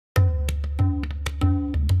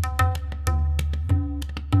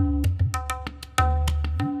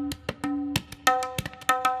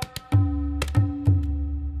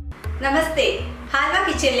നമസ്തേ, ഹാൽവ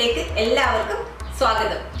കിച്ചണിലേക്ക് എല്ലാവർക്കും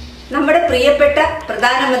സ്വാഗതം. നമ്മുടെ പ്രിയപ്പെട്ട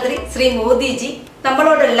പ്രധാനമന്ത്രി ശ്രീ മോദിജി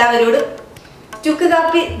നമ്മളോട് എല്ലാവരോടും ചുക്ക്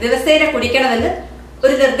കാപ്പി ദിവസേന കുടിക്കണമെന്ന്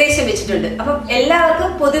ഒരു നിർദ്ദേശം വെച്ചിട്ടുണ്ട്. അപ്പം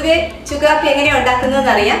എല്ലാവർക്കും പൊതുവെ ചുക്ക് കാപ്പി എങ്ങനെയാണ്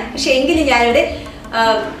ഉണ്ടാക്കുന്നതെന്ന് അറിയാം. പക്ഷെ എങ്കിലും ഞാനിവിടെ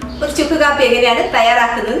ഒരു ചുക്ക് കാപ്പി എങ്ങനെയാണ്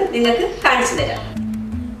തയ്യാറാക്കുന്നത് നിങ്ങൾക്ക് കാണിച്ചു തരാം.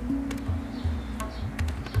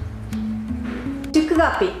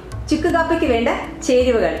 ചുക്ക് കാപ്പിക്ക് വേണ്ട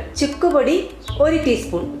ചേരുവകൾ: ചുക്കുപൊടി 1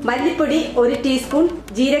 ടീസ്പൂൺ, മല്ലിപ്പൊടി 1 ടീസ്പൂൺ,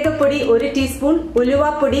 ജീരകപ്പൊടി 1 ടീസ്പൂൺ,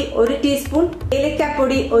 ഉലുവാപ്പൊടി 1 ടീസ്പൂൺ,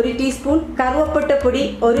 ഏലക്കാപ്പൊടി 1 ടീസ്പൂൺ, കറുവപ്പട്ടപ്പൊടി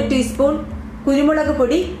 1 ടീസ്പൂൺ, കുരുമുളക്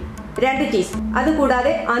പൊടി 2 ടീസ്പൂൺ.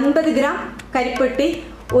 അതുകൂടാതെ 50 ഗ്രാം കരിപ്പെട്ടി,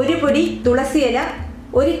 1 പൊടി തുളസിയില,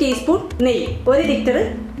 1 ടീസ്പൂൺ നെയ്യ്, 1 ലിറ്റർ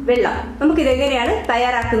വെള്ളം. നമുക്കിതെങ്ങനെയാണ്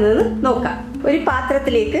തയ്യാറാക്കുന്നതെന്ന് നോക്കാം. ഒരു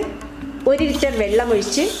പാത്രത്തിലേക്ക് 1 ലിറ്റർ വെള്ളം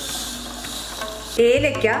ഒഴിച്ച്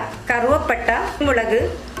ഏലക്ക, കറുവപ്പട്ട, മുളക്,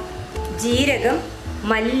 ജീരകം,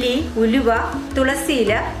 മല്ലി, ഉലുവ,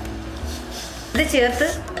 തുളസിയില ഇത് ചേർത്ത്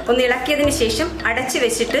ഒന്ന് ഇളക്കിയതിന് ശേഷം അടച്ചു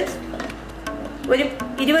വെച്ചിട്ട് ഒരു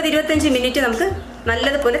 20-25 മിനിറ്റ് നമുക്ക്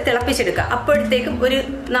നല്ലതുപോലെ തിളപ്പിച്ചെടുക്കാം. അപ്പോഴത്തേക്കും ഒരു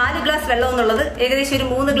 4 ഗ്ലാസ് വെള്ളം എന്നുള്ളത് ഏകദേശം ഒരു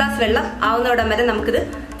 3 ഗ്ലാസ് വെള്ളം ആവുന്നവിടം വരെ നമുക്കിത്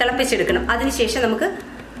തിളപ്പിച്ചെടുക്കണം. അതിനുശേഷം നമുക്ക്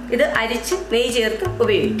ഇത് അരിച്ച് നെയ്യ് ചേർത്ത്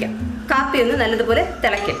ഉപയോഗിക്കാം. കാപ്പി ഒന്ന് നല്ലതുപോലെ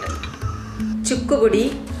തിളക്കട്ടെ. ചുക്കുപൊടി,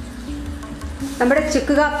 നമ്മുടെ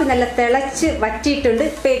ചുക്ക് കാപ്പി നല്ല തിളച്ച് വറ്റിയിട്ടുണ്ട്.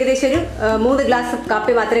 ഇപ്പം ഏകദേശം ഒരു 3 ഗ്ലാസ്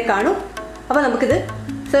കാപ്പി മാത്രമേ കാണൂ. അപ്പോൾ നമുക്കിത്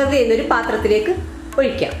സെർവ് ചെയ്യുന്നൊരു പാത്രത്തിലേക്ക്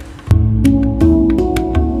ഒഴിക്കാം.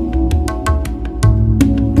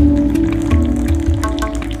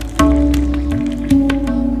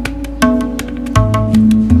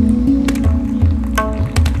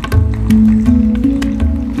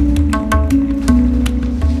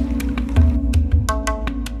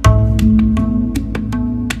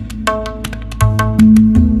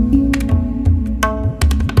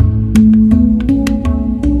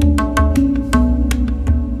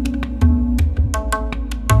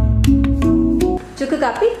 ചുക്ക്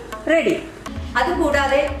കാപ്പി റെഡി.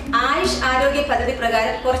 അതുകൂടാതെ ആയുഷ് ആരോഗ്യ പദ്ധതി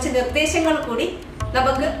പ്രകാരം കുറച്ച് നിർദ്ദേശങ്ങൾ കൂടി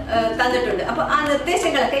നമുക്ക് തന്നിട്ടുണ്ട്. അപ്പൊ ആ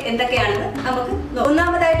നിർദ്ദേശങ്ങളൊക്കെ എന്തൊക്കെയാണെന്ന് നമുക്ക്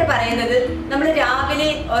ഒന്നാമതായിട്ട് പറയുന്നത്, നമ്മൾ രാവിലെ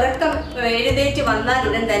ഉറക്കം എഴുന്നേറ്റ്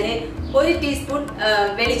വന്നാലുടൻ തന്നെ 1 ടീസ്പൂൺ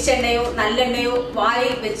വെളിച്ചെണ്ണയോ നല്ലെണ്ണയോ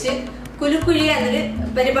വായിൽ വെച്ച് കുലുക്കുഴിയ എന്നൊരു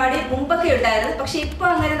പരിപാടി മുമ്പൊക്കെ ഉണ്ടായിരുന്നു. പക്ഷെ ഇപ്പൊ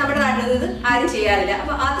അങ്ങനെ നമ്മുടെ നാട്ടിൽ ഇത് ആരും ചെയ്യാറില്ല.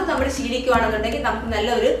 അപ്പൊ അത് നമ്മൾ ശീലിക്കുകയാണെന്നുണ്ടെങ്കിൽ നമുക്ക്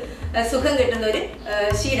നല്ലൊരു സുഖം കിട്ടുന്ന ഒരു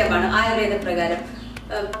ശീലമാണ് ആയുർവേദ പ്രകാരം.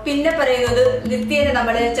 പിന്നെ പറയുന്നത്, നിത്യേന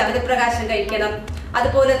നമ്മൾ ചവനപ്രകാശം കഴിക്കണം.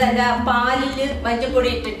 അതുപോലെ തന്നെ പാലില് മഞ്ഞൾപ്പൊടി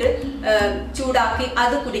ഇട്ടിട്ട് ചൂടാക്കി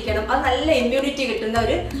അത് കുടിക്കണം. അത് നല്ല ഇമ്മ്യൂണിറ്റി കിട്ടുന്ന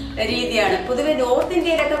ഒരു രീതിയാണ്. പൊതുവെ നോർത്ത്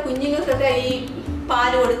ഇന്ത്യയിലൊക്കെ കുഞ്ഞുങ്ങൾക്കൊക്കെ ഈ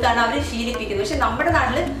പാല് കൊടുത്താണ് അവർ ശീലിപ്പിക്കുന്നത്. പക്ഷെ നമ്മുടെ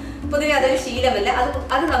നാട്ടില് പൊതുവെ അതൊരു ശീലമല്ല.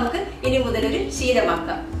 അത് നമുക്ക് ഇനി മുതലൊരു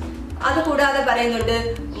ശീലമാക്കാം. അതുകൂടാതെ പറയുന്നുണ്ട്,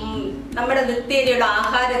 നമ്മുടെ നിത്യേനയുള്ള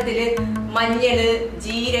ആഹാരത്തില് മഞ്ഞള്,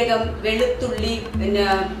 ജീരകം, വെളുത്തുള്ളി, പിന്നെ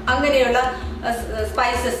അങ്ങനെയുള്ള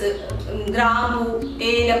സ്പൈസസ്, ഗ്രാമ്പു,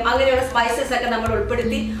 ഏലം അങ്ങനെയുള്ള സ്പൈസസ് ഒക്കെ നമ്മൾ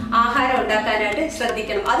ഉൾപ്പെടുത്തി ആഹാരം ഉണ്ടാക്കാനായിട്ട്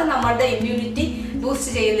ശ്രദ്ധിക്കണം. അത് നമ്മളുടെ ഇമ്മ്യൂണിറ്റി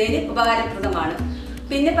ബൂസ്റ്റ് ചെയ്യുന്നതിന് ഉപകാരപ്രദമാണ്.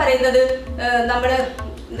 പിന്നെ പറയുന്നത്, നമ്മള്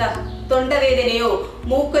തൊണ്ടവേദനയോ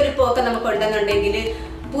മൂക്കൊലിപ്പോ ഒക്കെ നമുക്ക് ഉണ്ടെന്നുണ്ടെങ്കിൽ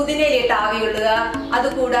പുതിനയിലിട്ട് ആവി കൊള്ളുക.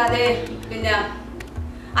 അതുകൂടാതെ പിന്നെ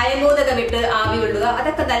അയമോദകമിട്ട് ആവി കൊള്ളുക.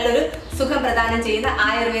 അതൊക്കെ നല്ലൊരു സുഖം പ്രദാനം ചെയ്യുന്ന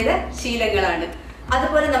ആയുർവേദ ശീലങ്ങളാണ്.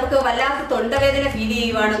 അതുപോലെ നമുക്ക് വല്ലാത്ത തൊണ്ടവേദന ഫീൽ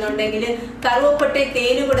ചെയ്യുവാണെന്നുണ്ടെങ്കിൽ കറുവപ്പട്ടയും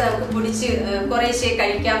തേനും കൂടെ നമുക്ക് പൊടിച്ച് കുറേശ്ശെ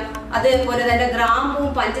കഴിക്കാം. അതേപോലെ തന്നെ ഗ്രാമ്പും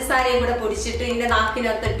പഞ്ചസാരയും കൂടെ പൊടിച്ചിട്ട് ഇതിന്റെ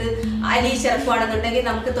നാക്കിനകത്തിട്ട് അരി ചേർക്കുകയാണെന്നുണ്ടെങ്കിൽ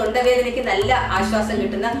നമുക്ക് തൊണ്ടവേദനയ്ക്ക് നല്ല ആശ്വാസം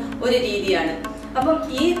കിട്ടുന്ന ഒരു രീതിയാണ്. അപ്പം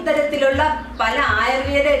ഈ തരത്തിലുള്ള പല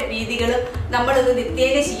ആയുർവേദ രീതികളും നമ്മളിത്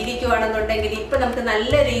നിത്യേന ശീലിക്കുകയാണെന്നുണ്ടെങ്കിൽ ഇപ്പൊ നമുക്ക്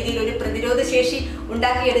നല്ല രീതിയിൽ ഒരു പ്രതിരോധ ശേഷി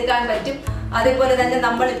ഉണ്ടാക്കിയെടുക്കാൻ പറ്റും. അതേപോലെ തന്നെ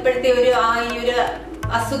നമ്മൾ ഇപ്പോഴത്തെ ഈ ഒരു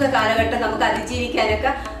അസുഖ കാലഘട്ടം നമുക്ക് അതിജീവിക്കാനൊക്കെ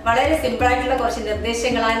വളരെ സിമ്പിളായിട്ടുള്ള കുറച്ച്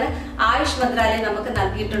നിർദ്ദേശങ്ങളാണ് ആയുഷ് മന്ത്രാലയം നമുക്ക്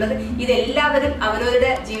നൽകിയിട്ടുള്ളത്. ഇതെല്ലാവരും അവരവരുടെ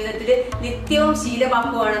ജീവിതത്തിൽ നിത്യവും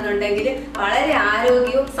ശീലമാക്കുകയാണെന്നുണ്ടെങ്കിൽ വളരെ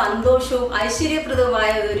ആരോഗ്യവും സന്തോഷവും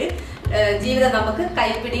ഐശ്വര്യപ്രദവുമായ ഒരു ജീവിതം നമുക്ക്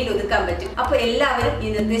കൈപ്പിടിയിൽ ഒതുക്കാൻ പറ്റും. അപ്പൊ എല്ലാവരും ഈ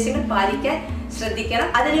നിർദ്ദേശങ്ങൾ പാലിക്കാൻ ശ്രദ്ധിക്കണം.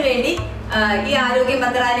 അതിനുവേണ്ടി ഈ ആരോഗ്യ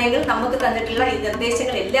മന്ത്രാലയങ്ങൾ നമുക്ക് തന്നിട്ടുള്ള ഈ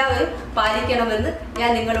നിർദ്ദേശങ്ങൾ എല്ലാവരും പാലിക്കണമെന്ന്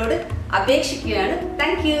ഞാൻ നിങ്ങളോട് അപേക്ഷിക്കുകയാണ്.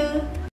 Thank you.